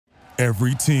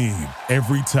Every team,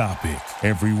 every topic,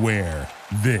 everywhere.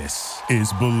 This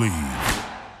is Believe.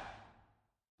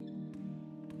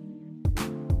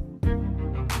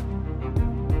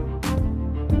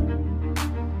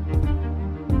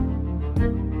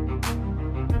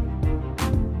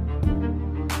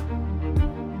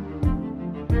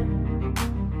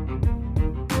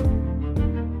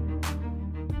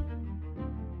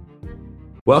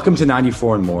 Welcome to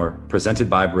 94 and More, presented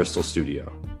by Bristol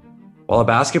Studio. While a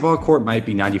basketball court might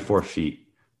be 94 feet,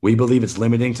 we believe it's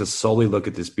limiting to solely look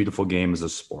at this beautiful game as a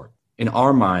sport. In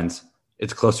our minds,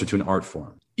 it's closer to an art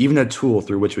form, even a tool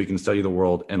through which we can study the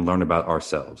world and learn about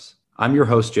ourselves. I'm your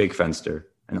host, Jake Fenster,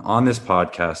 and on this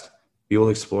podcast, we will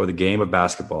explore the game of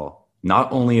basketball,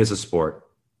 not only as a sport,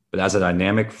 but as a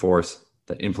dynamic force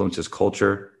that influences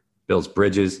culture, builds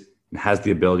bridges, and has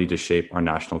the ability to shape our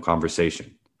national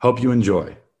conversation. Hope you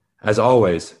enjoy. As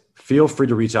always, feel free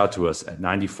to reach out to us at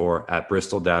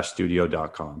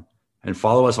 94@bristol-studio.com and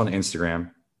follow us on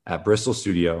Instagram at Bristol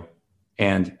Studio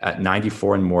and at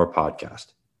 94 and More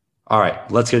Podcast. All right,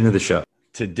 let's get into the show.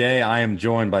 Today, I am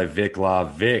joined by Vic Law.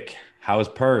 Vic, how is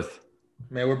Perth?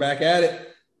 Man, we're back at it.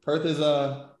 Perth is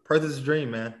a dream,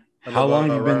 man. How long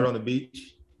have you been on the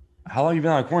beach? How long have you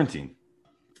been out of quarantine?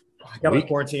 I got my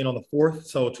quarantine on the 4th,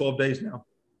 so 12 days now.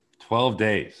 12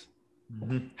 days.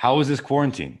 Mm-hmm. How was this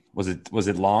quarantine? Was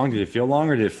it long? Did it feel long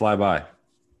or did it fly by?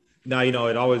 No,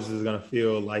 it always is gonna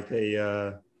feel like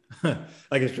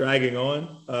like it's dragging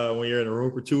on when you're in a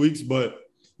room for 2 weeks. But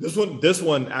this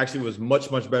one actually was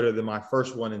much better than my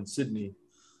first one in Sydney.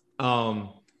 The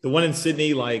one in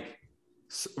Sydney, like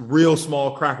real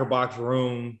small cracker box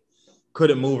room,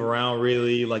 couldn't move around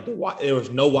really. Like there was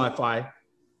no Wi-Fi,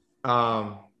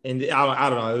 and I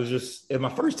don't know. It was my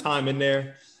first time in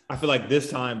there. I feel like this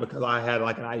time, because I had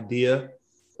like an idea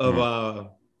of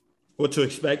what to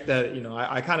expect, that,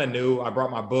 I kind of knew. I brought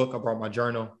my book, I brought my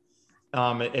journal.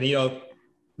 And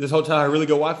this hotel had really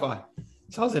good Wi-Fi.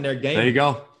 So I was in there gaming. There you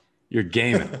go. You're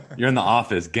gaming. You're in the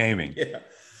office gaming. Yeah.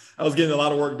 I was getting a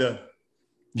lot of work done.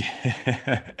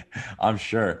 Yeah, I'm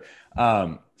sure.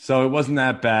 So it wasn't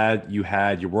that bad. You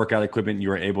had your workout equipment. You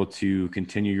were able to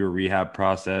continue your rehab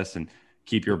process and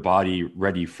keep your body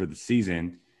ready for the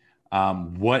season.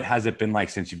 What has it been like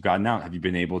since you've gotten out? Have you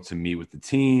been able to meet with the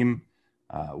team?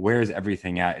 Where is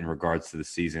everything at in regards to the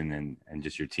season and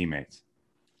just your teammates?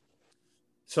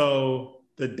 So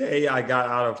the day I got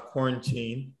out of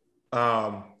quarantine,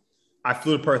 I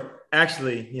flew to Perth.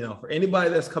 Actually, for anybody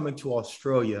that's coming to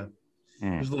Australia,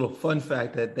 there's a little fun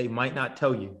fact that they might not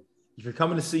tell you. If you're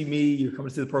coming to see me, you're coming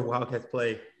to see the Purple Wildcats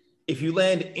play. If you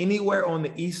land anywhere on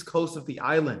the east coast of the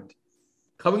island,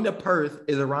 coming to Perth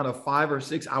is around a 5 or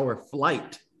 6 hour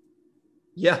flight.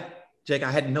 Yeah, Jake, I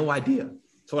had no idea.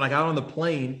 So when I got on the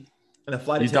plane and the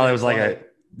flight, you thought it was a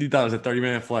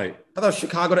 30-minute flight. I thought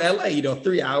Chicago to LA,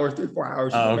 3 hours, 3-4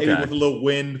 hours, maybe with a little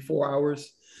wind, 4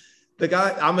 hours. The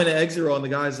guy, I'm in an exit row, and the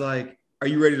guy's like, "Are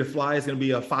you ready to fly? It's going to be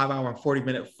a 5 hour and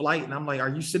 40-minute flight." And I'm like, "Are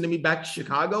you sending me back to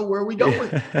Chicago? Where are we going?"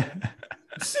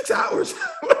 6 hours.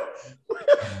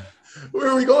 Where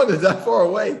are we going? Is that far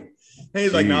away? And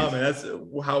he's like, "No, man, that's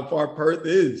how far Perth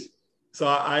is." So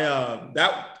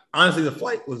honestly, the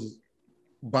flight was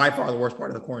by far the worst part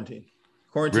of the quarantine.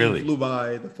 Quarantine flew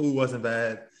by. The food wasn't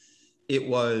bad. It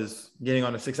was getting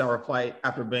on a 6 hour flight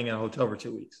after being in a hotel for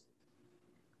 2 weeks.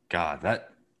 God,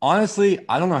 honestly,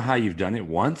 I don't know how you've done it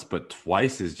once, but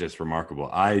twice is just remarkable.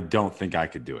 I don't think I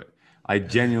could do it. I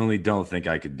genuinely don't think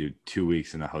I could do 2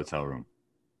 weeks in a hotel room.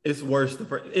 It's worse.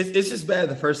 It's just bad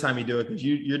the first time you do it, because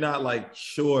you're not like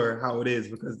sure how it is,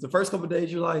 because the first couple of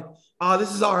days you're like, "Oh,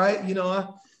 this is all right." I'm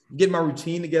getting my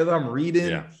routine together. I'm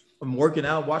reading. I'm working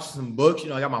out, watching some books.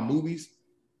 I got my movies.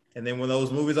 And then when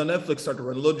those movies on Netflix start to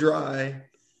run a little dry,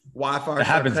 Wi-Fi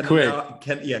happens quick.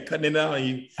 Cutting it out, and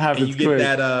you get quick.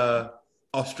 that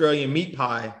Australian meat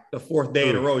pie the 4th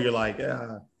day in a row. You're like,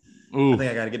 I think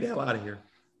I got to get the hell out of here.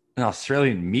 An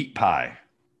Australian meat pie.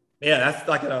 Yeah, that's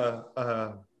like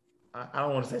I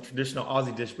don't want to say traditional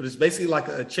Aussie dish, but it's basically like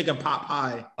a chicken pot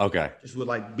pie. Okay. Just with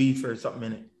like beef or something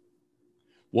in it.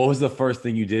 What was the first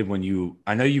thing you did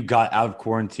I know you got out of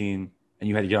quarantine and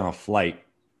you had to get on a flight.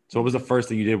 So what was the first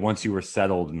thing you did once you were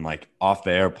settled and like off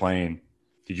the airplane?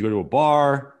 Did you go to a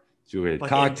bar? Did you get a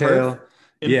cocktail?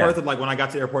 In Perth, like when I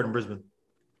got to the airport in Brisbane.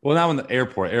 Well, now in the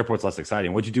airport's less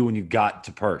exciting. What'd you do when you got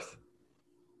to Perth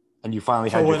and you finally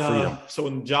had your freedom? So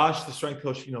when Josh, the strength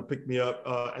coach, picked me up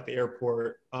at the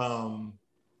airport,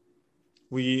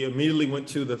 we immediately went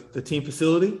to the team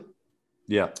facility.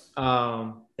 Yeah.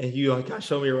 And he kind of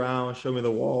showed me around, showed me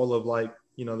the wall of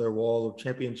their wall of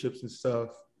championships and stuff.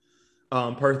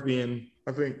 Perth being,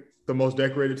 I think, the most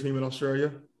decorated team in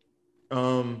Australia.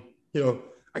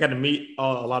 I got to meet a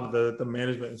lot of the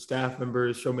management and staff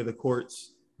members, show me the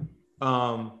courts.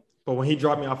 But when he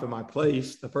dropped me off at my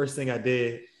place, the first thing I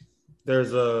did,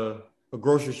 there's a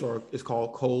grocery store. It's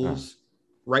called Kohl's,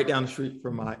 right down the street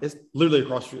from it's literally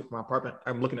across the street from my apartment.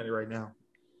 I'm looking at it right now.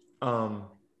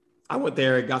 I went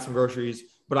there, got some groceries,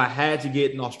 but I had to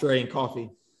get an Australian coffee.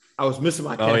 I was missing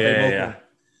my cafe mocha. Yeah.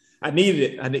 I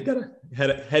needed it.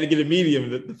 Had to get a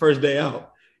medium the first day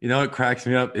out. You know what cracks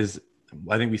me up is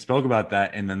I think we spoke about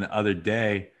that, and then the other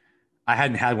day I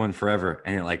hadn't had one forever,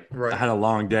 and I had a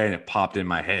long day, and it popped in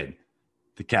my head,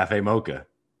 the cafe mocha,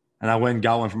 and I went and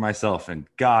got one for myself, and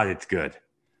God, it's good.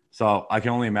 So I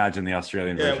can only imagine the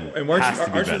Australian version. And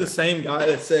aren't you the same guy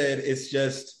that said it's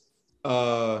just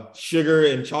sugar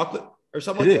and chocolate or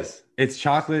something like that? It is. It's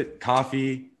chocolate,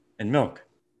 coffee, and milk.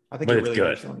 I think you're really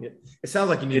good. It sounds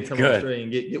like you need to come to Australia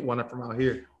and get one up from out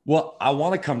here. Well, I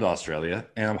want to come to Australia,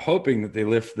 and I'm hoping that they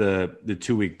lift the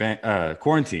 2-week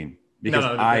quarantine because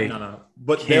no.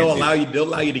 But they'll allow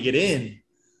you to get in,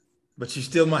 but you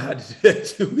still might have to do that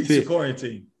 2 weeks of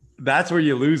quarantine. That's where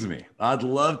you lose me. I'd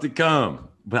love to come,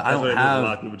 but I don't have a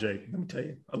lot of people. Jake, let me tell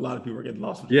you, a lot of people are getting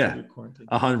lost with the 2-week quarantine.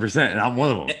 100%, and I'm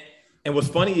one of them. And what's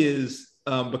funny is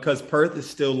because Perth is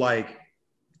still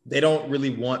they don't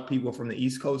really want people from the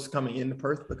East Coast coming into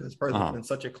Perth because Perth has been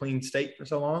such a clean state for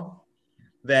so long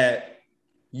that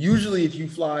usually if you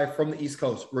fly from the East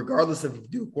Coast, regardless if you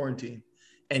do quarantine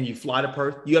and you fly to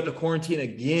Perth, you have to quarantine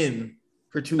again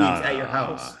for 2 weeks at your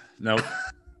house. Nope.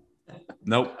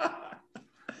 No.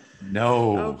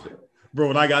 Bro,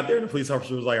 when I got there, the police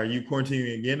officer was like, "Are you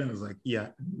quarantining again?" I was like, "Yeah,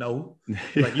 no."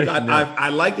 Like, you got, I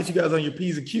like that you guys on your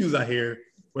P's and Q's out here,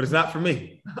 but it's not for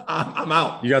me. I'm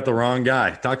out. You got the wrong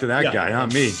guy. Talk to that guy,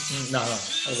 not me. No. I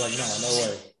was like,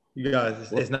 no way. You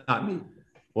guys, it's not me.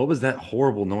 What was that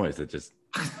horrible noise that just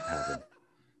happened?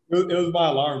 It was my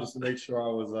alarm just to make sure I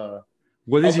was.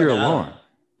 What is your alarm?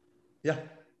 Yeah.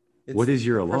 What is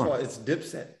your alarm? First of all, it's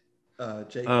Dipset,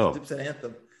 Jake. Oh. It's Dipset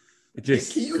Anthem. It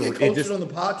just, can you get closer on the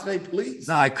pod today, please?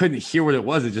 No, I couldn't hear what it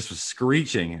was. It just was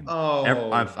screeching. And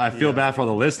I feel bad for all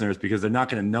the listeners because they're not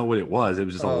going to know what it was. It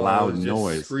was just a loud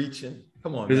noise. Screeching.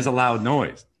 Come on, it was just a loud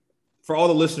noise. For all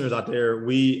the listeners out there,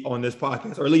 we on this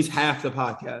podcast, or at least half the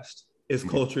podcast, is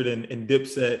cultured in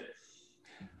Dipset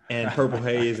and Purple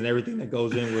Haze and everything that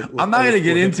goes in with I'm not going to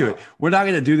get into it. We're not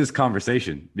going to do this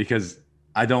conversation because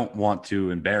I don't want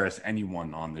to embarrass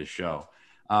anyone on this show.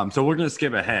 So we're going to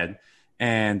skip ahead.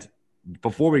 And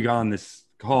before we got on this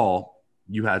call,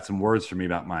 you had some words for me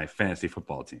about my fantasy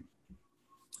football team.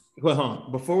 Well,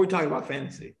 before we talk about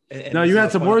fantasy. No, you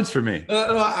had some words for me.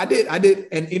 No, I did.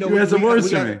 And, you had some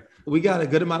words for me. We got a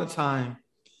good amount of time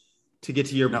to get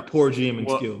to your poor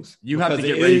GMing skills. You have to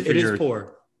get ready for your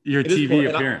TV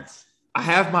poor. appearance. I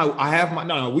have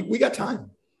my we got time.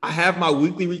 I have my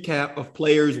weekly recap of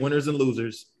players, winners, and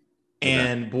losers.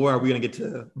 And boy, are we going to get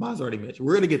to Maserati Mitch.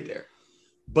 We're going to get there.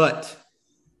 But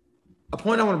a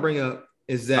point I want to bring up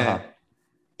is that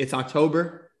it's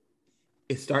October.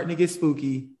 It's starting to get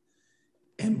spooky.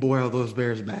 And boy, are those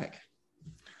Bears back.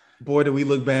 Boy, do we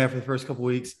look bad for the first couple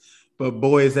weeks. But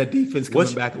boy, is that defense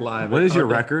coming back alive. What is your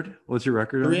record? What's your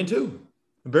record? 3-2.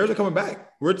 The Bears are coming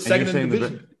back. We're second in the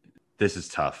division. This is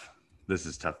tough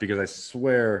because I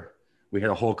swear we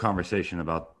had a whole conversation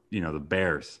about, the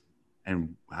Bears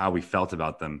and how we felt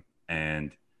about them.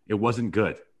 And it wasn't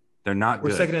good. They're not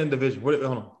good. We're second in the division. Hold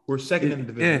on. We're second in the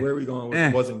division. Where are we going with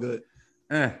it wasn't good?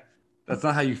 That's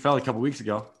not how you felt a couple weeks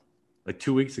ago. Like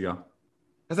 2 weeks ago.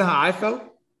 That's not how I felt?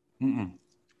 Mm-mm.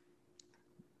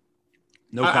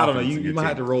 No confidence. I don't know. You might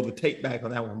have to roll the tape back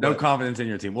on that one. No confidence in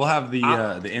your team. We'll have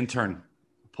the intern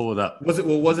pull it up.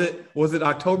 Was it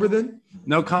October then?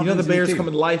 No confidence. The Bears come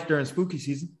to life during spooky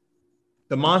season.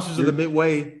 The monsters of the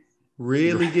Midway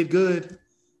really get good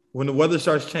when the weather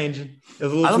starts changing. It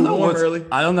was a little too warm early.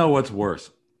 I don't know what's worse.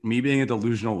 Me being a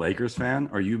delusional Lakers fan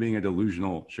or you being a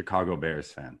delusional Chicago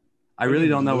Bears fan. I really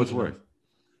don't know what's worse.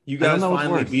 You guys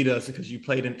finally beat us because you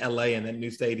played in LA in that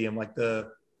new stadium. Like the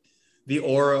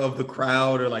aura of the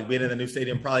crowd or like being in the new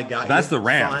stadium probably got That's the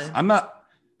Rams.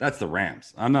 That's the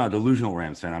Rams. I'm not a delusional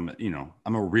Rams fan.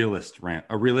 I'm a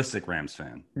realistic Rams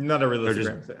fan. You're not a realistic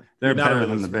Rams fan. They're better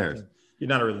than the Bears. You're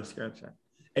not a realistic Rams fan.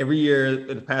 Every year,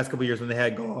 in the past couple of years when they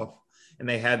had golf and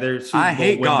they had their Super Bowl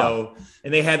window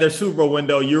and they had their Super Bowl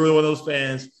window, you were one of those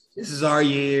fans. This is our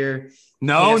year.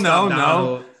 No.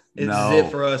 This is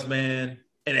it for us, man.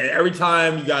 And every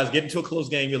time you guys get into a close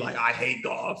game, you're like, I hate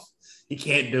golf. You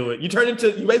can't do it. You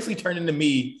basically turn into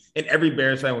me and every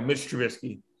Bears fan with Mitch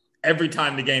Trubisky every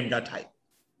time the game got tight.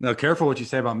 Now, careful what you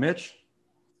say about Mitch.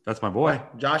 That's my boy.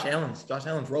 Josh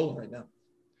Allen's rolling right now.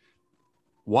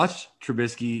 watch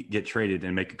Trubisky get traded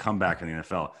and make a comeback in the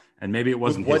NFL. And maybe it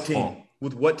wasn't With what his team? fault.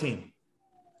 With what team?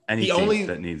 Any team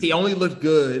that needs he it. only looked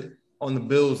good on the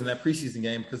Bills in that preseason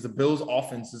game because the Bills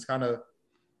offense is kind of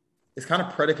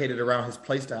predicated around his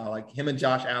play style. Like him and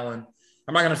Josh Allen.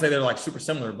 I'm not gonna say they're like super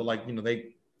similar, but like,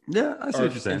 they Yeah, I see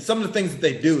what you're saying. and some of the things that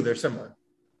they do, they're similar.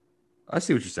 I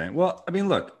see what you're saying. Well, I mean,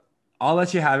 look, I'll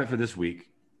let you have it for this week.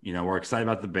 We're excited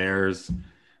about the Bears.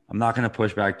 I'm not going to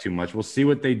push back too much. We'll see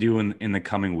what they do in the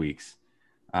coming weeks.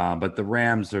 But the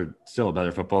Rams are still a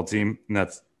better football team, and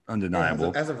that's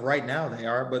undeniable. As of right now, they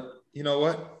are. But you know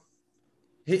what?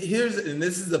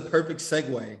 This is a perfect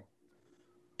segue,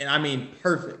 and I mean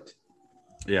perfect.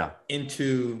 Yeah.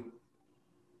 Into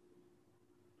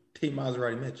Team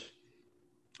Maserati Mitch.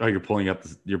 Oh, you're pulling up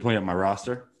my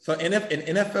roster? So in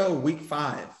NFL Week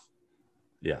 5.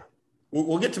 Yeah.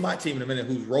 We'll get to my team in a minute,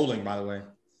 who's rolling, by the way.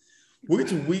 We'll get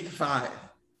to Week 5.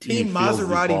 Team feels the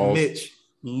Maserati balls. Mitch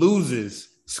loses,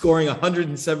 scoring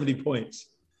 170 points.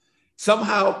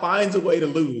 Somehow finds a way to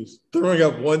lose, throwing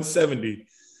up 170.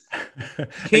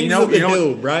 Kings of the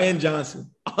Hill, Brian Johnson,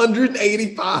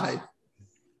 185.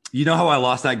 You know how I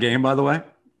lost that game, by the way?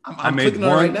 I'm clicking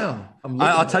on it right now.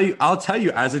 I'll tell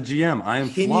you as a GM, I am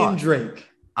Kenyon flawed. Drake.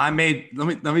 Let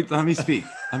me speak.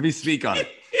 Let me speak on it.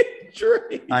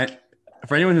 Drake.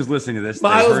 For anyone who's listening to this,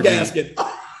 Miles Gaskin.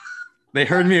 They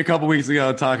heard me a couple weeks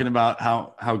ago talking about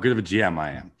how good of a GM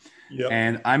I am. Yep.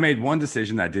 And I made one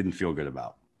decision that I didn't feel good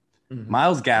about. Mm-hmm.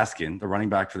 Miles Gaskin, the running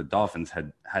back for the Dolphins,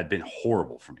 had been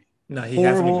horrible for me. No, he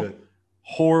hasn't been good.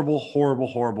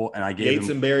 Horrible. And I gave Yates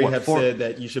him and Barry have said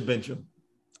that you should bench him.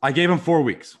 I gave him 4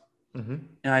 weeks. Mm-hmm.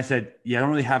 And I said, I don't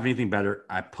really have anything better.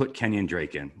 I put Kenyon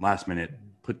Drake in last minute,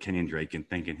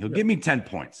 thinking he'll give me 10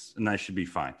 points and I should be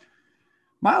fine.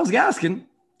 Miles Gaskin,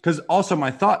 because also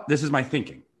this is my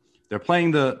thinking. They're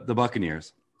playing the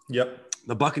Buccaneers. Yep.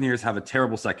 The Buccaneers have a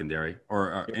terrible secondary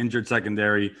or injured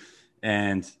secondary,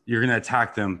 and you're going to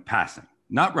attack them passing,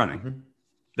 not running. Mm-hmm.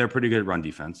 They're pretty good at run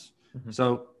defense. Mm-hmm.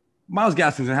 So Miles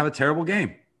Gaskin's going to have a terrible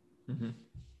game. Mm-hmm.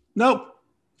 Nope.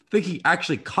 I think he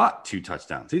actually caught 2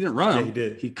 touchdowns. He didn't run them. He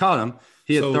did. He caught them.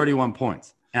 He had 31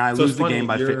 points. And I lose the game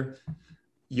by 50.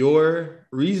 Your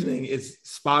reasoning is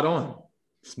spot on.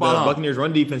 The Buccaneers'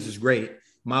 run defense is great.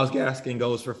 Miles Gaskin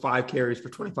goes for 5 carries for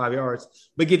 25 yards,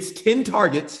 but gets 10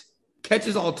 targets,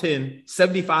 catches all 10,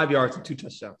 75 yards, and 2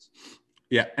 touchdowns.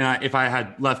 Yeah, and if I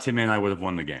had left him in, I would have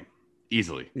won the game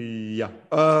easily. Yeah.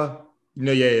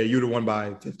 You would have won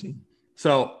by 15.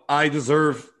 So I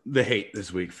deserve the hate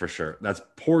this week for sure. That's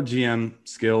poor GM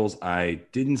skills. I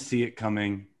didn't see it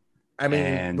coming. I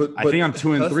mean, but I think I'm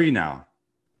 2-3 now.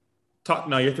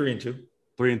 No, you're 3-2.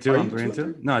 3-2. I'm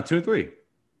 3-2. No, 2-3.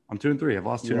 I'm 2-3. I've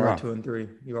lost 2 in a row.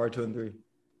 You are 2-3.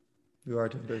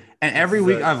 And every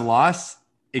week I've lost,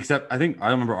 except I don't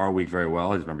remember our week very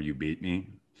well. I just remember you beat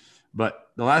me. But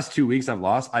the last 2 weeks I've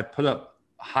lost, I put up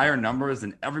higher numbers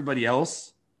than everybody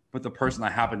else, but the person I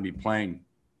happen to be playing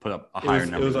put up a higher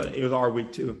number. It was our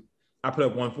week too. I put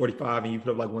up 145 and you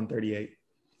put up like 138.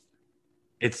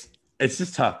 It's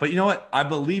just tough. But you know what? I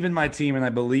believe in my team and I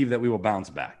believe that we will bounce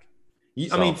back.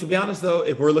 I mean, to be honest though,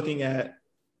 if we're looking at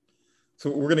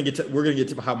we're gonna get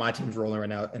to how my team's rolling right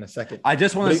now in a second. I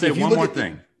just want to say one more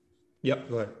thing. Yep,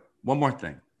 go ahead. One more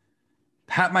thing.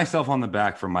 Pat myself on the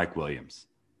back for Mike Williams.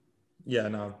 Yeah,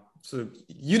 no. So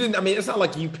you didn't. I mean, it's not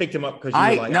like you picked him up because you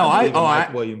were like,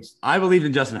 Mike Williams. I believed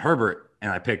in Justin Herbert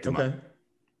and I picked him up.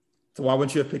 So why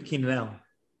wouldn't you have picked Keenan Allen?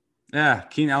 Yeah,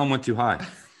 Keenan Allen went too high.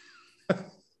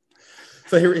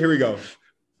 So here we go.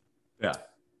 Yeah,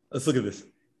 let's look at this.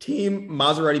 Team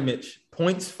Maserati Mitch,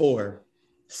 points for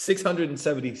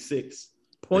 676,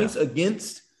 points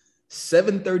against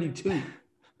 732.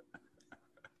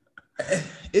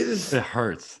 It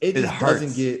hurts. It just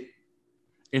doesn't get.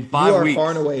 In 5 weeks, you are far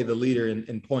and away the leader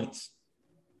in points.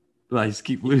 But I just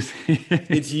keep losing.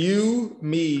 It's you,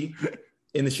 me,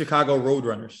 and the Chicago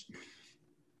Roadrunners.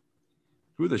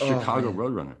 Who are the Chicago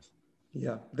Roadrunners?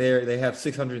 Yeah, they have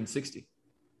 660.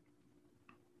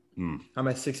 I'm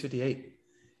at 658.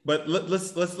 But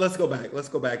let's go back. Let's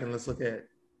go back and let's look at.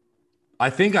 I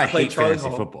think I hate fantasy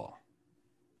football.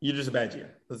 You're just a bad GM.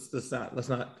 Let's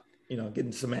not get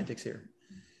into semantics here.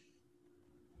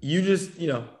 You just you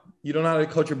don't know how to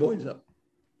coach your boys up.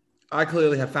 I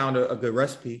clearly have found a good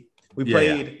recipe. We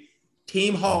played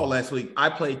Team Hall last week. I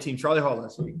played Team Charlie Hall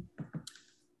last week.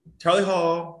 Charlie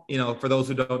Hall, for those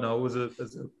who don't know, was a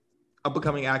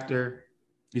up-and-coming actor.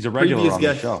 He's a regular on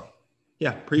the show.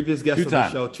 Yeah, previous guest of the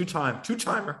show.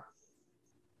 Two-timer.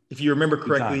 If you remember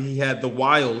correctly, he had the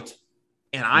wild,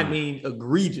 and I mean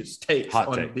egregious takes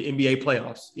on the NBA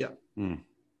playoffs. Yeah.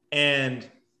 And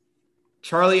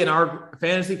Charlie in our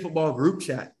fantasy football group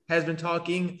chat has been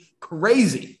talking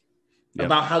crazy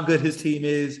about how good his team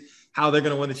is, how they're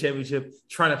going to win the championship,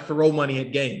 trying to throw money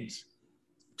at games.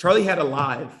 Charlie had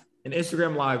an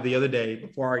Instagram live the other day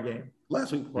before our game,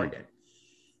 last week before our game.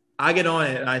 I get on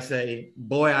it and I say,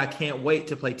 boy, I can't wait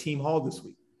to play Team Hall this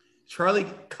week.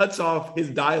 Charlie cuts off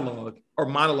his dialogue or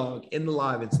monologue in the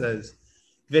live and says,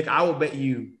 Vic, I will bet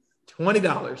you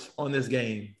 $20 on this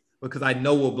game because I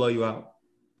know we'll blow you out.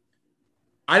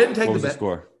 I didn't take the bet.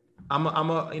 Score? I'm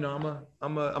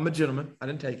a gentleman. I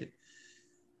didn't take it.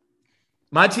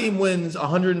 My team wins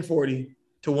 140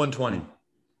 to 120.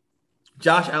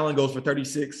 Josh Allen goes for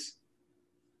 36.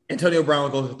 Antonio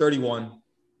Brown goes for 31.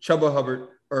 Chuba Hubbard,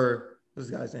 or what's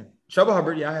the guy's name? Chuba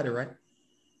Hubbard, yeah, I had it right.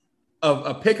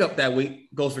 A pickup that week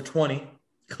goes for 20.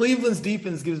 Cleveland's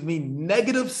defense gives me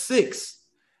 -6.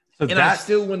 So and I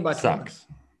still win by 20. Sucks.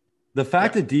 The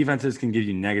fact that defenses can give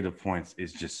you negative points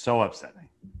is just so upsetting.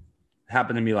 It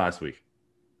happened to me last week.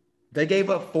 They gave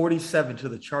up 47 to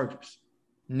the Chargers.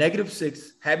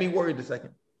 -6. Had me worried a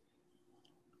second.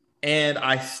 And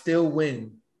I still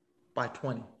win by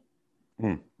 20.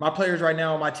 My players right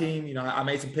now on my team, I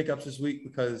made some pickups this week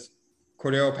because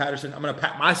Cordero Patterson, I'm going to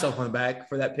pat myself on the back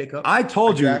for that pickup. I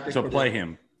told you to play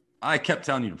him. I kept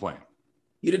telling you to play him.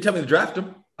 You didn't tell me to draft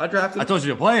him. I drafted him. I told you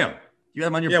to play him. You had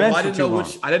him on your bench for too long.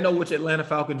 I didn't know which Atlanta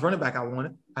Falcons running back I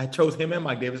wanted. I chose him and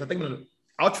Mike Davis. I think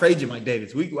I'll trade you Mike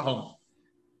Davis. Hold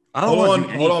on,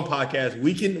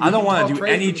 podcast. I don't want to do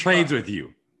any trades with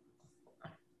you.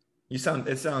 It's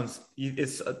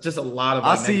just a lot of.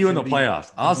 I'll see you in the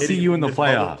playoffs. You're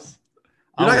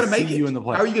not going to make it. You in the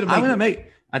playoffs. How are you going to make it? I'm going to make.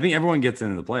 I think everyone gets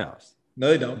into the playoffs. No,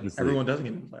 they don't. Everyone doesn't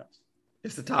get into the playoffs.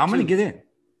 It's the top. I'm going to get in.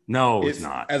 No, it's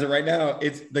not. As of right now,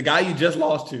 it's the guy you just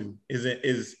lost to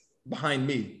is behind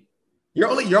me. You're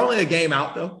only a game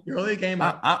out though. You're only a game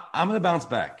out. I'm going to bounce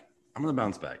back. I'm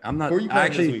not. Who are you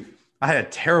playing this week? I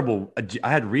had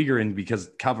Rieger in because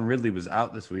Calvin Ridley was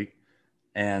out this week,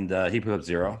 and he put up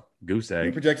 0. Goose egg.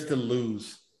 You're projected to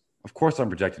lose. Of course I'm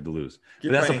projected to lose.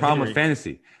 But that's the problem with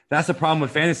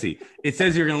fantasy. It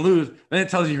says you're going to lose, then it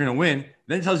tells you you're going to win,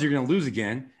 then it tells you you're going to lose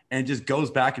again, and it just goes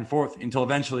back and forth until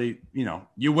eventually,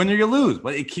 you win or you lose,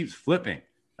 but it keeps flipping.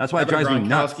 That's why it drives me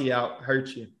nuts. Gronkowski out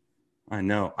hurts you. I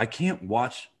know. I can't go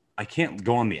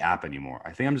on the app anymore.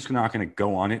 I think I'm just not going to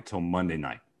go on it till Monday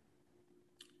night.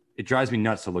 It drives me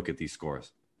nuts to look at these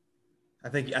scores. I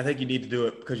think you need to do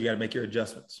it because you got to make your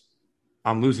adjustments.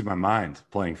 I'm losing my mind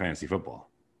playing fantasy football.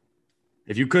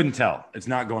 If you couldn't tell, it's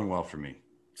not going well for me.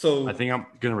 So I think I'm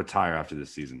going to retire after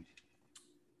this season.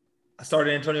 I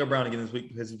started Antonio Brown again this week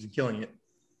because he's been killing it.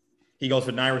 He goes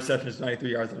for 9 receptions,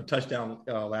 93 yards, and a touchdown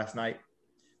last night.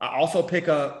 I also pick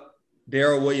up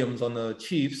Darrell Williams on the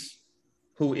Chiefs,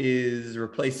 who is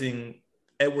replacing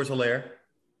Edwards-Helaire.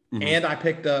 Mm-hmm. And I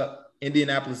picked up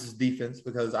Indianapolis' defense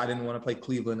because I didn't want to play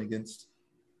Cleveland against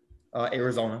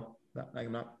Arizona.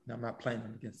 I'm not playing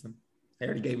them against them. They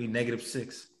already gave me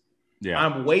 -6. Yeah.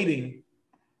 I'm waiting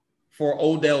for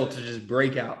Odell to just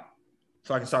break out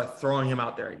so I can start throwing him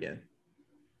out there again.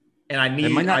 And I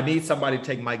need somebody to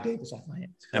take Mike Davis off my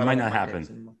hands. It might not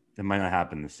happen. It might not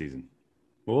happen this season.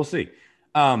 Well, we'll see.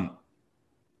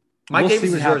 Mike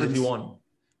Davis is yours if you want him.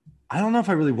 I don't know if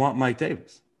I really want Mike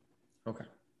Davis. Okay.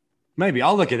 Maybe.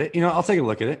 I'll look at it. I'll take a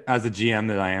look at it. As a GM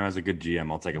that I am, as a good GM,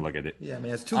 I'll take a look at it. Yeah,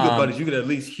 man, it's two good buddies. You could at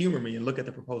least humor me and look at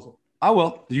the proposal. I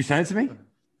will. Did you send it to me?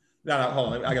 No,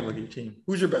 hold on. I got to look at your team.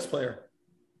 Who's your best player?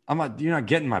 You're not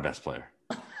getting my best player.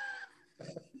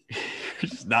 You're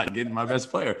just not getting my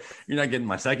best player. You're not getting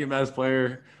my second best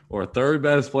player or third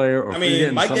best player. Or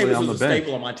Mike Davis was a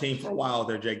staple on my team for a while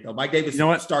there, Jake, though. Mike Davis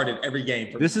started every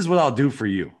game. This is what I'll do for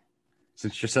you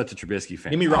since you're such a Trubisky fan.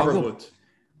 Give me Robert Woods.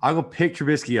 I'll go pick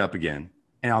Trubisky up again,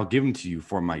 and I'll give him to you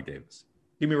for Mike Davis.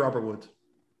 Give me Robert Woods.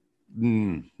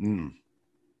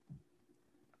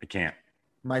 I can't.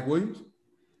 Mike Williams?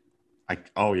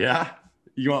 Oh, yeah?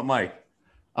 You want Mike?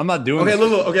 I'm not doing this.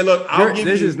 Look.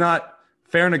 This is not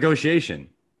fair negotiation.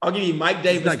 I'll give you Mike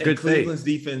Davis and Cleveland's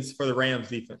defense for the Rams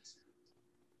defense.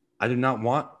 I do not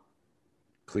want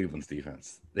Cleveland's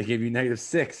defense. They gave you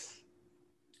 -6.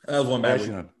 That was one bad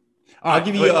week. I'll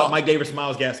give you Mike Davis,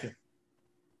 Myles Gaskin.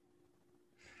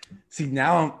 See,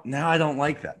 now I don't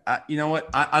like that. You know what?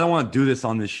 I don't want to do this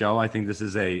on this show. I think this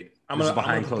is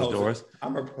behind closed doors.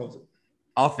 I'm going to propose it.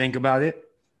 I'll think about it.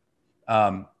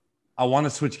 I want to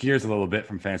switch gears a little bit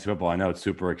from fantasy football. I know it's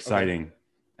super exciting,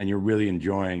 and you're really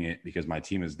enjoying it because my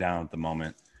team is down at the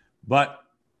moment. But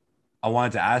I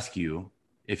wanted to ask you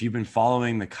if you've been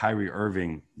following the Kyrie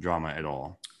Irving drama at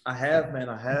all. I have, man.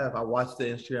 I have. I watched the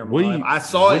Instagram live. I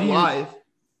saw it live.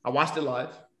 I watched it live.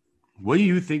 What do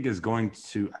you think is going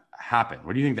to happen?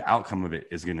 What do you think the outcome of it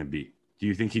is going to be? Do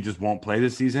you think he just won't play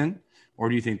this season, or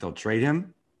do you think they'll trade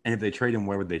him? And if they trade him,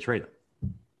 where would they trade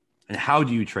him? And how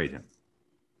do you trade him?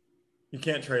 You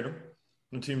can't trade him.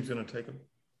 The team's going to take him.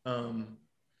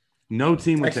 No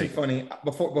team would actually take funny.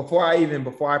 Before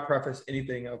I preface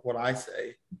anything of what I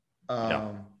say,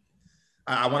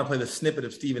 I want to play the snippet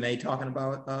of Stephen A. talking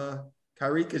about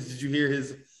Kyrie, because did you hear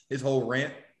his whole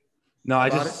rant? No, I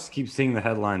just keep seeing the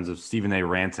headlines of Stephen A.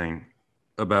 ranting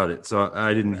about it, so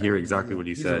I didn't hear exactly what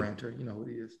he said. He's a ranter. You know who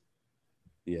he is.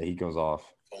 Yeah, he goes off.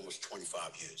 Almost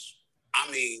 25 years.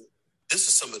 I mean, this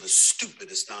is some of the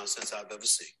stupidest nonsense I've ever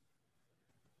seen.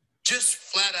 Just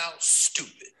flat out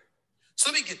stupid.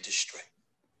 So let me get this straight.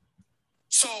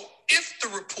 So if the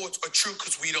reports are true,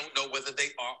 because we don't know whether they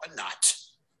are or not,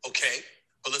 okay,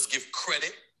 but let's give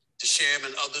credit to Sham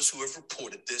and others who have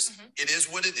reported this. Mm-hmm. It is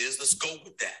what it is. Let's go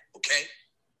with that, okay?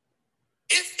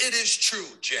 If it is true,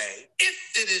 Jay,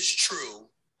 if it is true,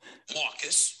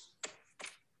 Marcus,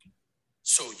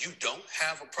 so you don't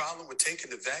have a problem with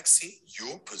taking the vaccine,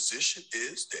 your position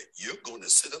is that you're going to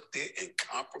sit up there and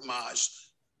compromise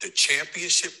the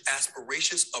championship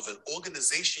aspirations of an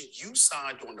organization you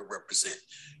signed on to represent.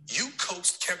 You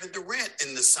coached Kevin Durant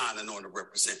in the signing on to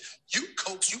represent. You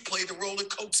played a role in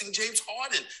coaxing James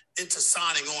Harden into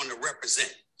signing on to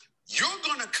represent. You're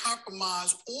going to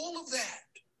compromise all of that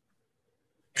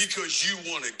because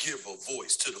you want to give a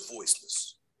voice to the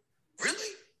voiceless.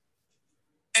 Really?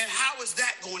 And how is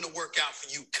that going to work out for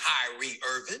you, Kyrie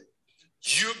Irving?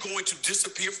 You're going to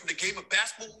disappear from the game of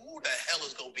basketball? Who the hell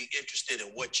is going to be interested in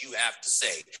what you have to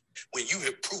say when you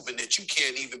have proven that you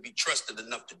can't even be trusted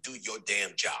enough to do your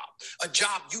damn job? A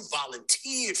job you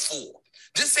volunteered for.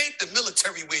 This ain't the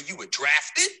military where you were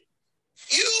drafted.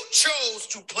 You chose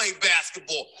to play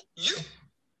basketball.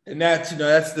 And that's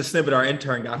the snippet our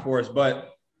intern got for us.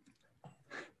 But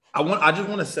I just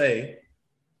want to say,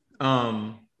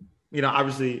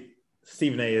 obviously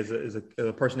Stephen A. is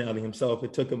a personality himself.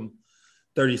 It took him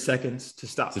 30 seconds to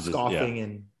stop scoffing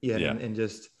and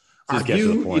just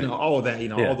argue, all of that,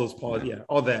 all those pauses,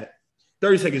 all that.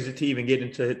 30 seconds to even get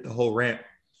into the whole rant.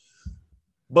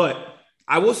 But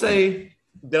I will say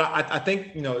that I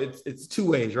think, it's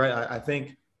two ways, right? I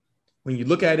think when you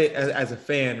look at it as a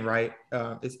fan, right,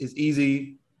 it's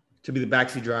easy to be the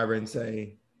backseat driver and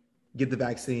say, get the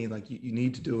vaccine, like you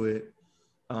need to do it.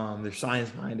 There's science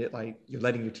behind it, like you're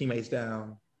letting your teammates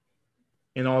down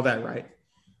and all that, right?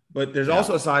 But there's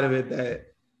also a side of it that,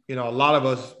 a lot of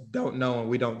us don't know and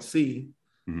we don't see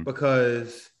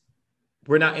because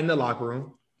we're not in the locker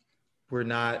room. We're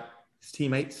not his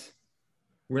teammates.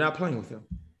 We're not playing with him.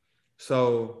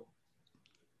 So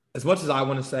as much as I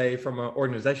want to say from an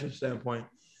organizational standpoint,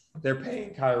 they're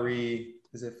paying Kyrie,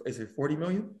 is it $40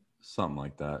 million? Something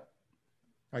like that.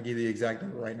 I'll give you the exact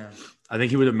number right now. I think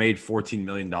he would have made $14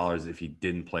 million if he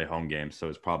didn't play home games. So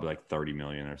it's probably like $30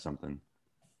 million or something.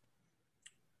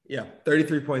 Yeah,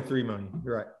 $33.3 million.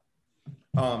 You're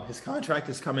right. His contract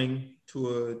is coming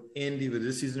to an end either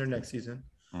this season or next season.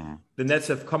 Mm-hmm. The Nets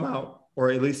have come out,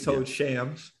 or at least told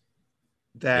Shams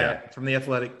that from The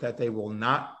Athletic that they will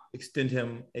not extend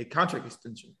him a contract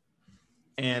extension.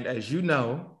 And as you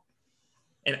know,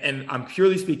 and I'm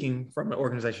purely speaking from an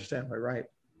organization standpoint, right?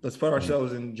 Let's put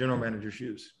ourselves in general manager's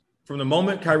shoes. From the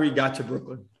moment Kyrie got to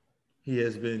Brooklyn, he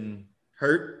has been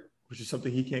hurt, which is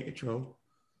something he can't control,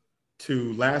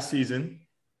 to last season,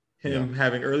 him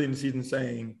having early in the season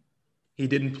saying he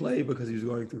didn't play because he was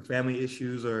going through family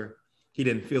issues or he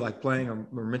didn't feel like playing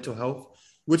or mental health,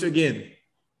 which again,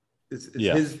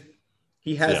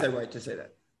 he has that right to say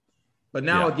that. But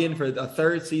now again, for a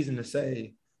third season to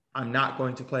say, I'm not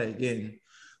going to play again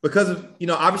because of,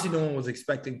 obviously no one was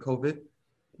expecting COVID,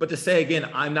 but to say again,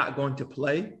 I'm not going to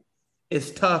play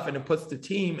is tough and it puts the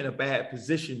team in a bad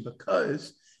position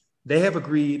because they have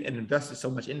agreed and invested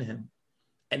so much in him.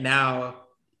 And now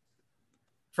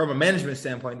from a management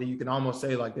standpoint, that you can almost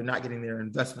say like they're not getting their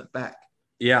investment back.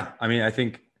 Yeah. I mean, I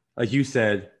think like you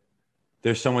said,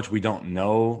 there's so much we don't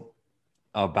know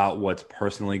about what's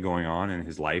personally going on in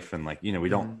his life. And like, we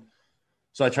don't,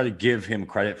 so I try to give him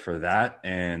credit for that.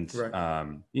 And,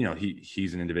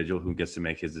 he's an individual who gets to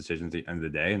make his decisions at the end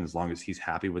of the day. And as long as he's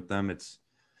happy with them, it's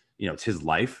his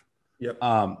life. Yep.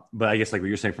 But I guess like what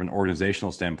you're saying from an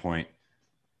organizational standpoint,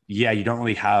 you don't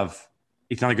really have,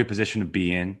 it's not a good position to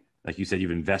be in. Like you said,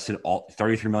 you've invested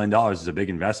 $33 million is a big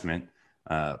investment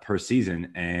per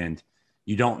season. And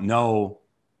you don't know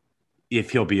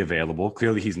if he'll be available.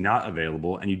 Clearly he's not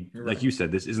available. And like you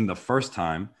said, this isn't the first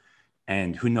time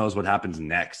and who knows what happens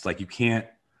next. Like you can't,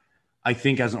 I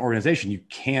think as an organization, you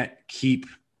can't keep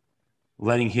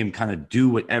letting him kind of do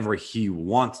whatever he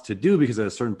wants to do, because at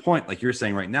a certain point, like you're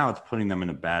saying right now, it's putting them in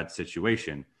a bad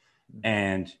situation.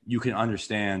 And you can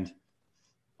understand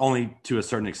only to a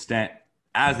certain extent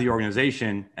as the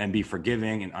organization and be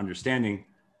forgiving and understanding.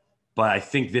 But I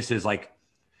think this is like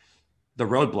the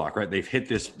roadblock, right? They've hit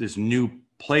this new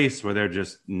place where they're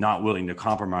just not willing to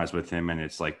compromise with him. And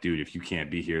it's like, dude, if you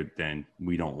can't be here, then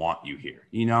we don't want you here,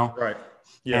 you know? Right.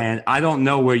 Yeah. And I don't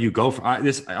know where you go from I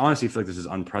honestly feel like this is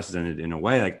unprecedented in a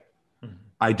way. Like,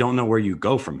 I don't know where you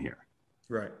go from here.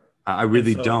 Right. I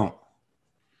really don't.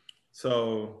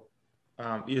 So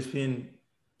ESPN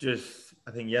just,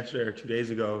 I think yesterday or 2 days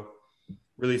ago,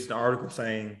 released an article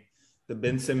saying the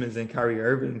Ben Simmons and Kyrie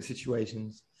Irving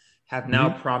situations have now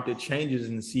prompted changes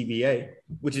in the CBA,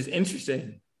 which is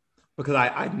interesting because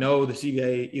I know the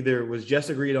CBA either was just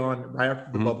agreed on right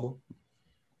after the bubble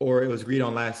or it was agreed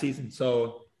on last season.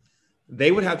 So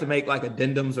they would have to make like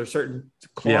addendums or certain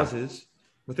clauses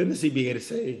within the CBA to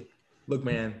say, look,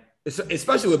 man,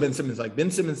 especially with Ben Simmons, like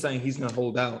Ben Simmons saying he's going to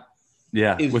hold out.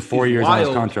 Yeah, with 4 years on his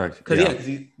contract. Because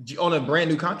he's on a brand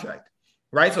new contract,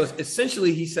 right? So it's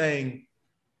essentially he's saying,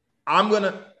 I'm going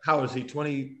to, how old is he,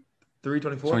 23,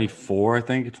 24? 24, I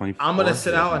think. 24. I'm going to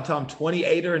sit out until I'm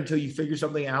 28 or until you figure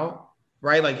something out,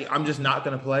 right? Like I'm just not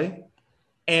going to play.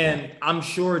 And I'm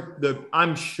sure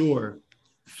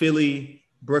Philly,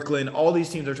 Brooklyn, all these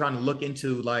teams are trying to look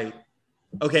into like,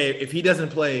 okay, if he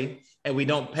doesn't play and we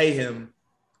don't pay him,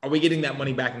 are we getting that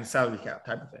money back in the salary cap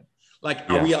type of thing? Like,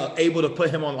 are we able to put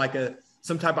him on like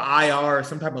some type of IR or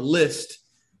some type of list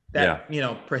that,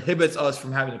 prohibits us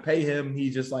from having to pay him?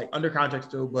 He's just like under contract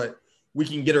still, but we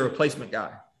can get a replacement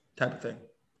guy type of thing.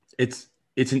 It's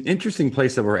an interesting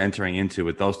place that we're entering into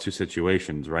with those two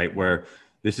situations, right? Where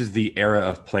this is the era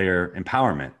of player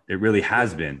empowerment. It really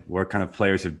has been, where kind of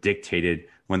players have dictated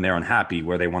when they're unhappy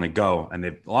where they want to go. And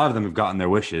a lot of them have gotten their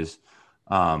wishes.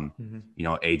 AD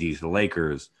to the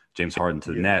Lakers, James Harden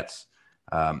to the Nets.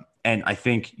 And I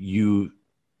think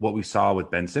what we saw with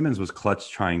Ben Simmons was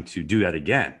Klutch trying to do that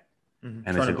again. And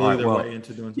they said,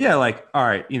 all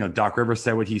right, Doc Rivers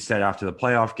said what he said after the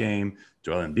playoff game.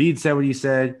 Joel Embiid said what he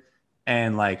said.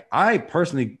 And like, I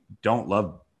personally don't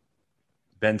love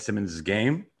Ben Simmons'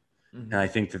 game. And I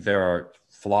think that there are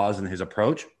flaws in his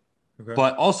approach,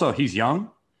 but also he's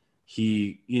young.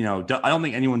 I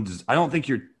don't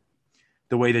think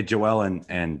the way that Joel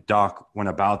and Doc went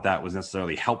about that was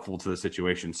necessarily helpful to the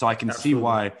situation. So I can see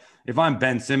why, if I'm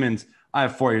Ben Simmons, I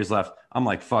have 4 years left. I'm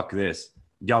like, fuck this.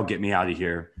 Y'all get me out of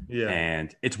here. Yeah.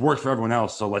 And it's worked for everyone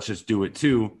else. So let's just do it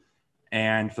too.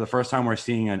 And for the first time, we're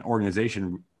seeing an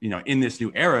organization, in this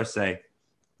new era say,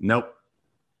 nope.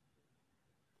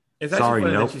 It's actually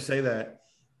funny that you say that.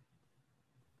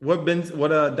 What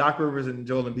Doc Rivers and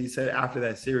Joel Embiid said after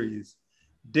that series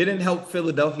didn't help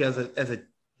Philadelphia as a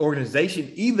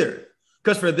organization either.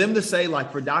 Because for them to say,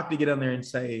 like, for Doc to get on there and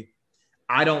say,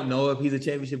 I don't know if he's a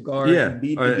championship guard. Yeah,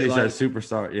 or he's a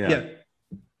superstar. Yeah.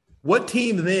 What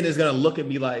team then is going to look and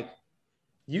be like,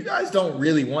 you guys don't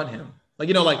really want him?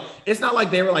 Like, it's not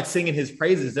like they were like singing his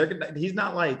praises. He's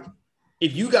not like,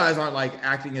 if you guys aren't like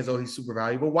acting as though he's super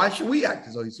valuable, why should we act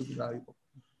as though he's super valuable?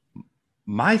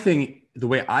 My thing, the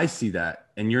way I see that,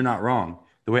 and you're not wrong,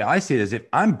 the way I see it is if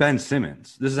I'm Ben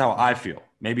Simmons, this is how I feel.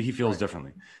 Maybe he feels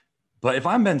differently. But if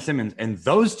I'm Ben Simmons and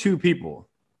those two people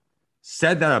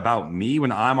said that about me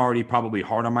when I'm already probably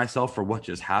hard on myself for what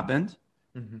just happened,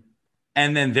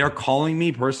 and then they're calling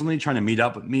me personally, trying to meet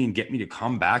up with me and get me to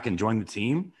come back and join the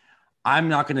team, I'm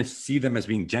not going to see them as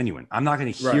being genuine. I'm not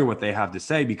going to hear what they have to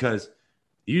say, because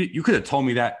you could have told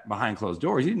me that behind closed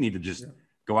doors. You didn't need to just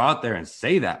go out there and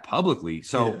say that publicly.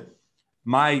 So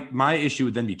my issue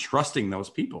would then be trusting those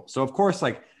people. So of course,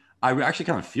 like, I actually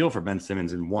kind of feel for Ben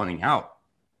Simmons in wanting out.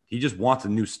 He just wants a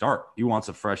new start. He wants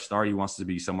a fresh start. He wants to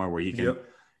be somewhere where he can,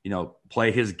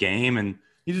 play his game and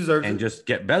he deserves it. Just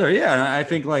get better. Yeah. And I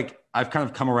think like I've kind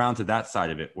of come around to that side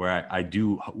of it where I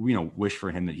do, wish for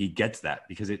him that he gets that,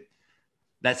 because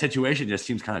that situation just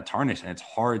seems kind of tarnished and it's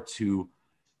hard to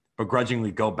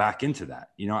begrudgingly go back into that.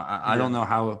 I don't know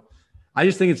how. I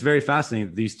just think it's very fascinating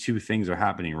that these two things are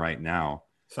happening right now.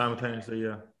 Simultaneously,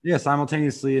 Yeah,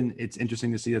 simultaneously. And it's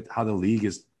interesting to see how the league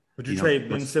is. Would you trade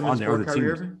Ben Simmons for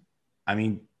Kyrie Irving? I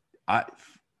mean,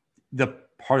 the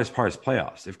hardest part is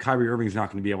playoffs. If Kyrie Irving is not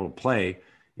going to be able to play,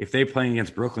 if they're playing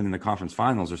against Brooklyn in the conference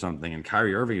finals or something, and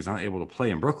Kyrie Irving is not able to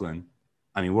play in Brooklyn,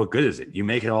 I mean, what good is it? You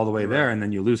make it all the way there, and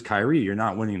then you lose Kyrie. You're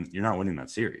not winning that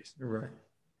series. Right.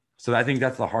 So I think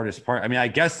that's the hardest part. I mean, I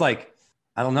guess I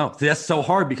don't know. That's so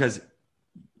hard because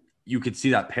you could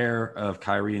see that pair of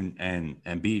Kyrie and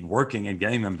Embiid working and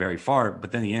getting them very far.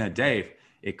 But then at the end of the day, if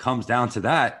it comes down to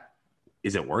that,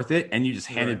 is it worth it? And you just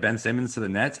handed Ben Simmons to the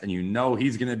Nets, and you know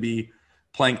he's going to be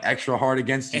playing extra hard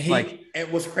against you.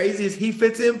 And what's crazy is he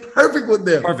fits in perfect with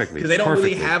them. Perfectly. Because they don't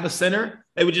really have a center.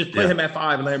 They would just put him at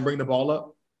 5 and let him bring the ball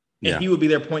up. And he would be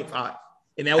their 0.5.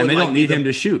 And they don't need him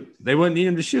to shoot. They wouldn't need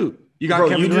him to shoot. You got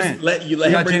Kevin Durant. Let him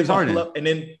bring James Harden up and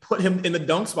then put him in the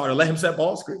dunk spot or let him set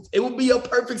ball screens. It would be a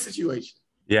perfect situation.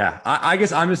 Yeah. I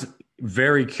guess I'm just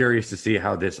very curious to see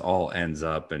how this all ends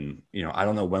up. And, I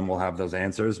don't know when we'll have those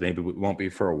answers. Maybe it won't be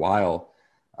for a while.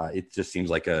 It just seems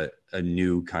like a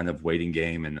new kind of waiting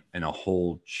game and a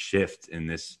whole shift in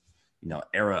this,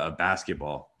 era of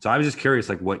basketball. So I was just curious,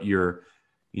 like what your,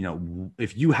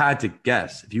 if you had to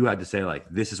guess, if you had to say like,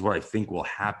 this is what I think will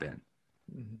happen,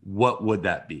 what would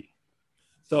that be?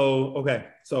 So, okay.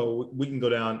 So we can go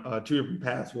down 2 different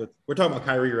paths we're talking about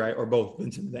Kyrie, right? Or both,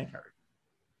 Ben Simmons and Kyrie.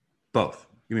 Both.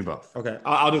 Give me both. Okay.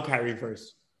 I'll do Kyrie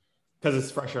first because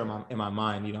it's fresher in my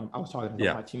mind. I was talking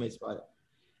to my teammates about it.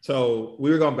 So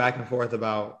we were going back and forth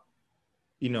about,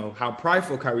 how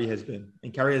prideful Kyrie has been.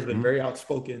 And Kyrie has been very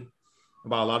outspoken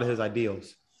about a lot of his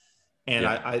ideals. And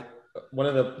I one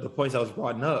of the points I was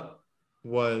brought up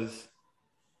was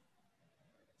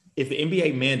if the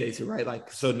NBA mandates it, right?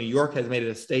 Like, so New York has made it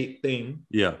a state thing.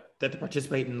 Yeah. That to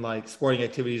participate in like sporting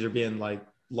activities or being like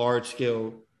large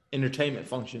scale entertainment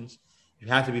functions, you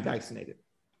have to be vaccinated.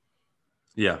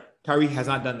 Yeah. Kyrie has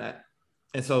not done that.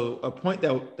 And so a point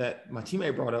that my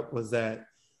teammate brought up was that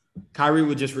Kyrie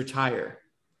would just retire.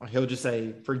 Or he'll just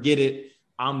say, forget it,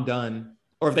 I'm done.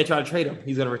 Or if they try to trade him,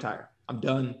 he's going to retire. I'm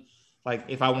done. Like,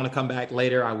 if I want to come back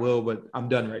later, I will, but I'm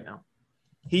done right now.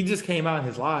 He just came out in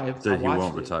his live. So he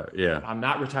won't retire. Yeah. I'm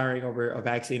not retiring over a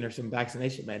vaccine or some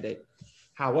vaccination mandate.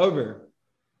 However,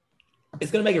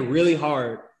 it's going to make it really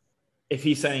hard if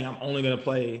he's saying I'm only going to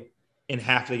play in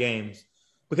half the games.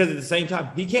 Because at the same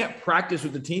time, he can't practice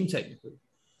with the team technically.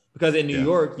 Because in New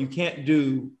York, you can't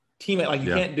do teammate, like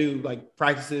you can't do like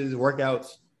practices, workouts,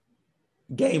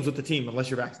 games with the team unless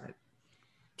you're vaccinated.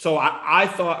 So I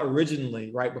thought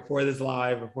originally, right before this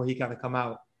live, before he kind of come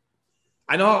out,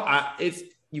 I know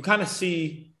you kind of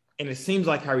see, and it seems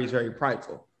like Kyrie's very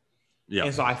prideful. Yeah.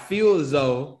 And so I feel as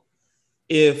though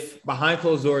if behind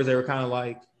closed doors, they were kind of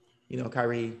like,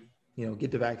 Kyrie,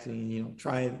 get the vaccine,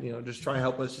 try and, just try and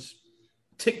help us just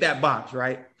tick that box,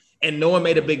 right? And no one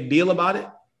made a big deal about it.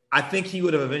 I think he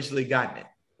would have eventually gotten it,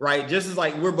 right? Just as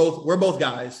like we're both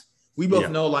guys. We both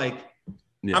know like,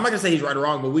 I'm not gonna say he's right or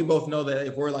wrong, but we both know that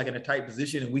if we're like in a tight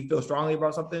position and we feel strongly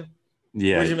about something,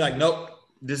 we're just gonna be like, nope,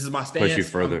 this is my stance. Push you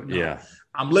further.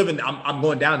 I'm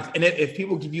going down. And if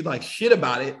people give you like shit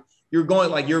about it, you're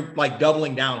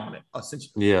doubling down on it,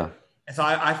 essentially. Yeah. And so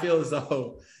I feel as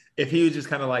though if he was just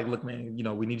kind of like, look, man,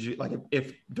 we need you. Like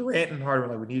if Durant and Harden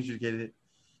were like, we need you to get it,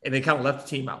 and they kind of left the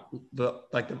team out, the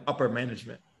upper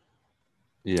management.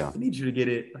 Yeah. We need you to get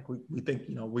it. Like we think,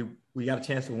 we got a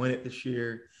chance to win it this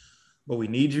year, but we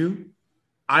need you.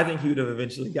 I think he would have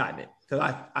eventually gotten it.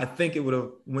 Because I think it would have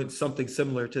went something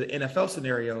similar to the NFL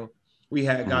scenario. We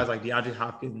had guys like DeAndre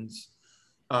Hopkins.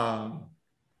 A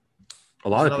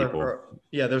lot of people.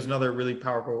 There's another really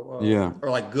powerful or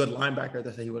like good linebacker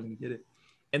that said he wasn't going to get it.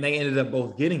 And they ended up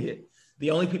both getting it. The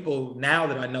only people now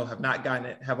that I know have not gotten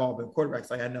it have all been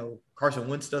quarterbacks. Like I know Carson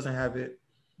Wentz doesn't have it.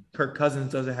 Kirk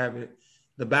Cousins doesn't have it.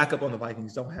 The backup on the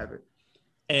Vikings don't have it.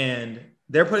 And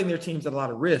they're putting their teams at a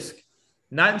lot of risk.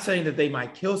 Not in saying that they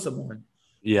might kill someone.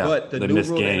 Yeah, but the new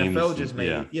rule the NFL just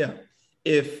made,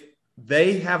 if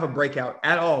they have a breakout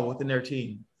at all within their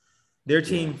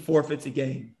team forfeits a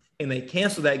game and they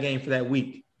cancel that game for that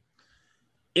week.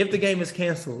 If the game is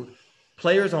canceled,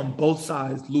 players on both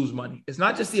sides lose money. It's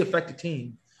not just the affected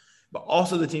team, but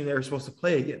also the team they were supposed to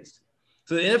play against.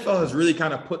 So the NFL has really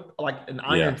kind of put like an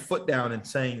iron foot down and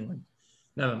saying, like,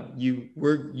 no,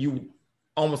 you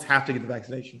almost have to get the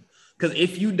vaccination. Because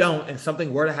if you don't and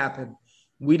something were to happen,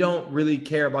 we don't really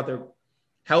care about their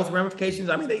health ramifications.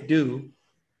 I mean, they do.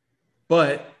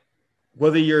 But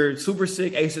whether you're super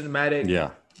sick,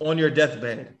 asymptomatic, on your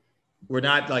deathbed, we're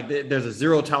not like there's a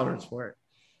zero tolerance for it.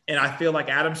 And I feel like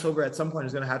Adam Silver at some point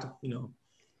is going to have to,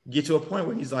 get to a point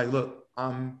where he's like, look,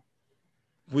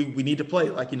 we need to play.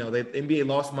 Like, the NBA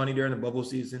lost money during the bubble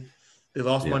season. They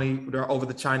lost money over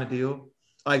the China deal.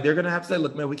 Like, they're going to have to say,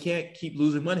 look, man, we can't keep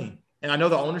losing money. And I know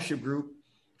the ownership group,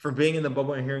 from being in the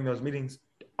bubble and hearing those meetings,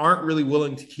 aren't really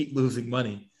willing to keep losing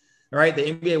money. All right.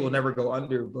 The NBA will never go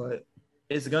under, but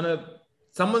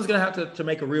someone's going to have to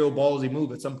make a real ballsy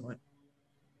move at some point.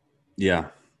 Yeah.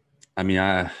 I mean,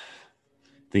 I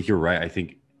think you're right. I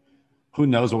think who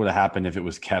knows what would have happened if it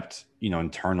was kept,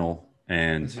 internal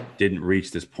and didn't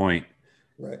reach this point.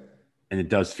 Right. And it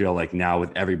does feel like now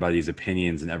with everybody's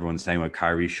opinions and everyone saying what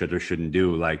Kyrie should or shouldn't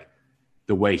do, like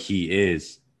the way he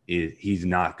is he's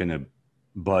not going to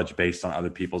budge based on other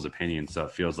people's opinions. So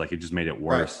it feels like it just made it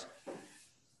worse. Right.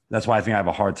 That's why I think I have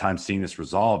a hard time seeing this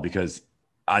resolved, because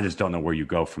I just don't know where you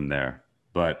go from there.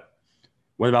 But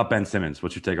what about Ben Simmons?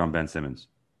 What's your take on Ben Simmons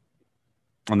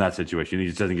on that situation? He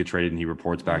just doesn't get traded and he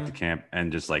reports back to camp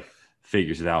and just like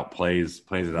figures it out, plays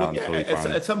it out until he finds.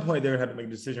 At some point, they're going to have to make a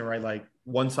decision, right? Like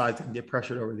one side can get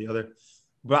pressured over the other.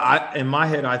 But in my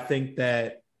head, I think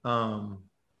that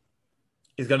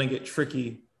it's going to get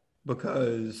tricky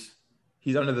because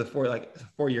he's under the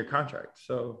 4-year contract.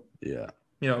 So, yeah,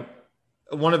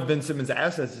 one of Ben Simmons'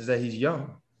 assets is that he's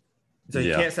young. So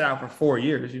you can't sit out for 4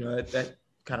 years. That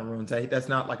kind of ruins that. That's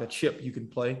not like a chip you can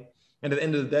play. And at the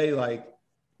end of the day, like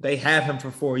they have him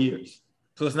for 4 years.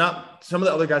 So it's not, some of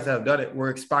the other guys that have done it were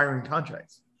expiring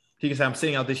contracts. He can say, I'm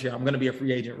sitting out this year. I'm going to be a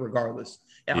free agent regardless.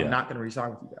 And I'm not going to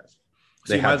resign with you guys.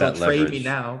 So you might as well trade me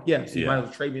now. Yeah. So you might as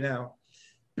well trade me now.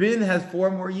 Ben has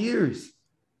 4 more years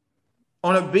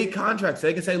on a big contract. So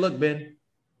they can say, look, Ben,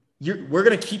 we're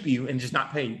going to keep you and just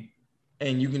not pay you.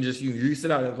 And you can just, you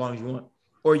sit out as long as you want.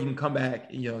 Or you can come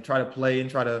back and, try to play and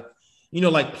try to,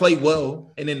 play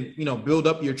well and then, build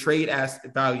up your trade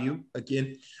asset value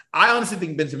again. I honestly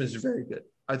think Ben Simmons is very good.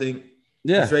 I think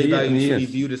his trade value should be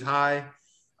viewed as high.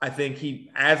 I think he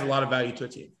adds a lot of value to a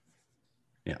team.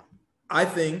 Yeah. I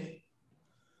think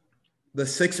the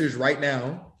Sixers right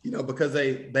now, because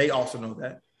they also know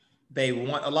that, they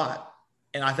want a lot.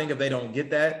 And I think if they don't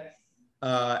get that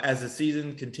as the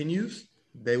season continues,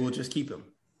 they will just keep him.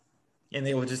 And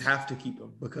they will just have to keep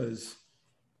him because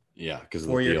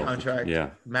 4-year contract,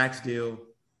 max deal.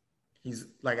 He's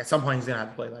like, at some point he's gonna have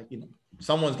to play. Like,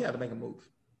 someone's got to make a move.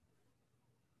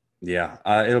 Yeah,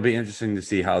 it'll be interesting to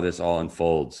see how this all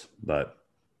unfolds, but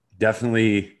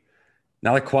definitely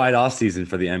not a quiet off season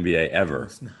for the NBA ever.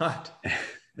 It's not.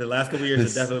 The last couple of years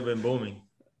have definitely been booming.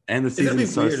 And the season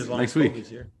starts next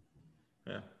week.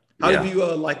 Yeah. How do you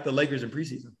like the Lakers in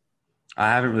preseason? I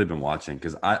haven't really been watching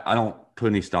because I don't put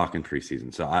any stock in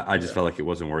preseason. So I just felt like it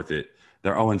wasn't worth it.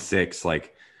 They're 0-6.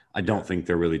 Like, I don't think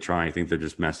they're really trying. I think they're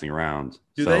just messing around.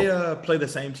 Do they play the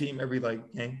same team every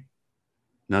game?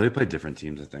 No, they play different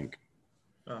teams, I think.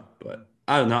 Oh. But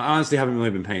I don't know. I honestly haven't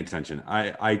really been paying attention.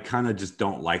 I kind of just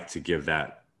don't like to give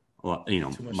that,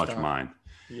 much mind.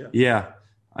 Yeah.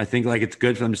 I think like it's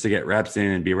good for them just to get reps in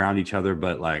and be around each other.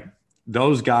 But like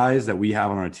those guys that we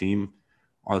have on our team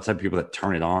are the type of people that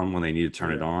turn it on when they need to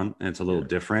turn it on. And it's a little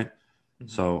different. Mm-hmm.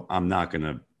 So I'm not going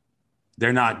to –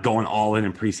 they're not going all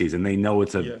in preseason. They know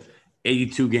it's a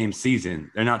 82-game season.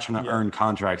 They're not trying to earn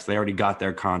contracts. They already got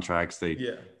their contracts.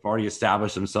 They've already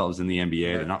established themselves in the NBA.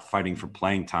 Right. They're not fighting for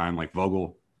playing time. Like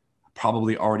Vogel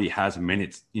probably already has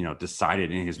minutes,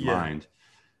 decided in his mind.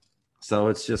 So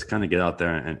it's just kind of get out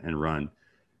there and run.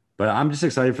 But I'm just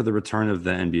excited for the return of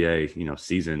the NBA,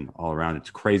 season all around.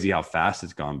 It's crazy how fast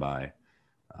it's gone by.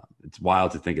 It's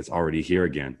wild to think it's already here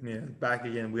again. Yeah, back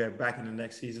again. We are back in the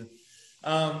next season.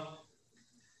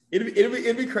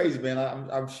 It'll be crazy, man.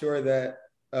 I'm sure that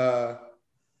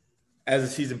as the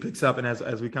season picks up and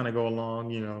as we kind of go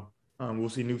along, we'll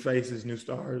see new faces, new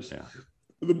stars. Yeah.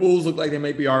 The Bulls look like they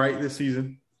may be all right this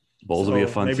season. Bulls will be a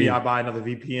fun team. Maybe I buy another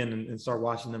VPN and start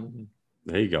watching them.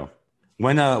 There you go.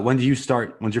 When do you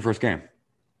start? When's your first game?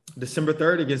 December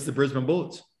 3rd against the Brisbane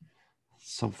Bullets.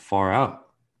 So far out.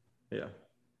 Yeah.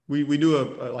 We do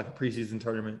a preseason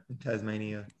tournament in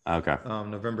Tasmania. Okay.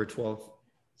 November 12th.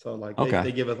 So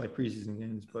they give us preseason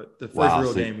games, but the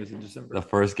first game is in December. The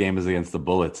first game is against the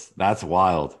Bullets. That's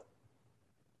wild.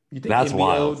 You think the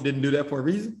NBL didn't do that for a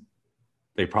reason?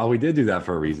 They probably did do that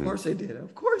for a reason. Of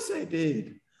course they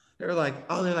did. They're like,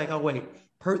 oh wait,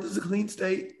 Perth is a clean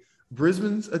state.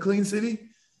 Brisbane's a clean city.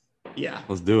 Yeah.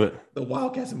 Let's do it. The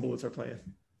Wildcats and Bullets are playing.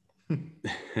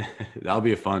 That'll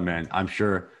be a fun, man. I'm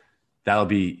sure that'll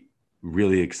be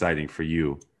really exciting for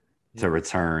you to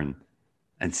return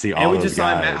and see all those guys. And we just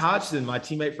signed Matt Hodgson, my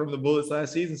teammate from the Bullets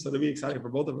last season, so it'll be exciting for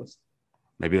both of us.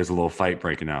 Maybe there's a little fight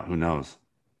breaking out. Who knows?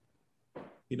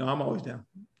 I'm always down.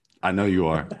 I know you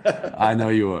are. I know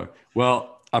you are.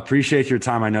 Well, appreciate your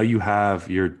time. I know you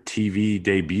have your TV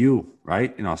debut,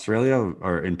 right, in Australia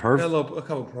or in Perth? A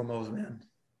couple promos, man.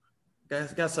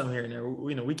 Guys, got something here and there.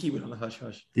 We keep it on the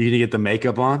hush-hush. You gonna get the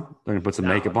makeup on? They're gonna put some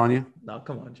makeup on you? No,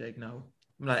 come on, Jake. No,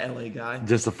 I'm not an LA guy.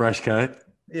 Just a fresh cut?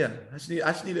 Yeah, I just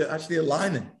need a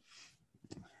lineman.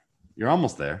 You're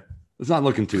almost there. It's not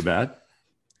looking too bad.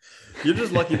 You're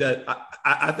just lucky that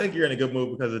I think you're in a good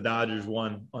mood because the Dodgers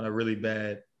won on a really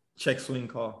bad check swing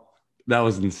call. That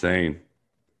was insane.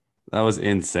 That was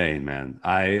insane, man.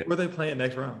 Where are they playing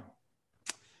next round?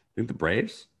 I think the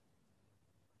Braves.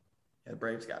 Yeah,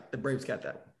 the Braves got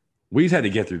that. we've had to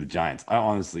get through the Giants.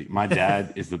 My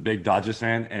dad is the big Dodgers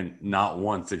fan, and not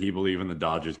once did he believe in the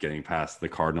Dodgers getting past the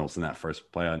Cardinals in that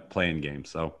first play-in game.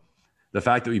 So the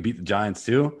fact that we beat the Giants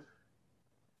too,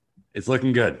 it's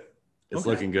looking good. It's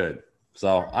looking good.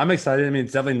 So I'm excited. I mean,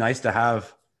 it's definitely nice to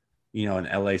have, an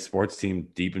LA sports team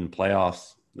deep in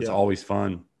playoffs. It's always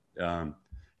fun.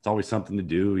 It's always something to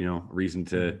do, a reason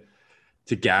to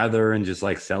gather and just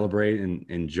like celebrate and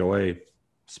enjoy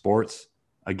sports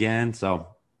again. So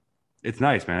it's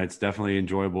nice, man. It's definitely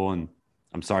enjoyable. And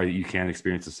I'm sorry that you can't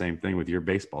experience the same thing with your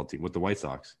baseball team, with the White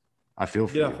Sox. I feel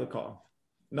for you. Get off the call.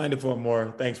 94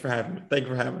 more. Thanks for having me. Thank you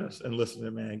for having us and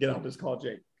listening, man. Get off this call,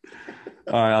 Jake.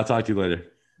 All right. I'll talk to you later.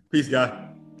 Peace, guy.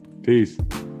 Peace.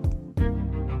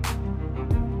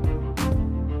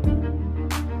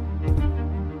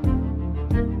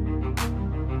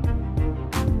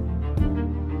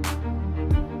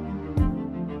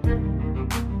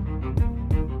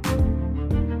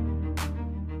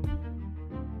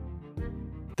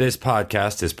 This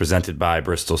podcast is presented by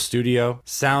Bristol Studio.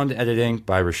 Sound editing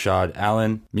by Rashad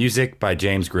Allen. Music by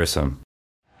James Grissom.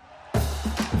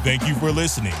 Thank you for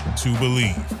listening to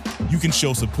Believe. You can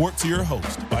show support to your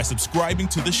host by subscribing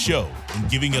to the show and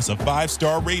giving us a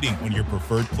 5-star rating on your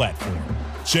preferred platform.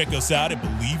 Check us out at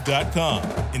Believe.com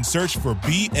and search for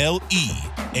BLEAV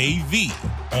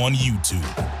on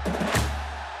YouTube.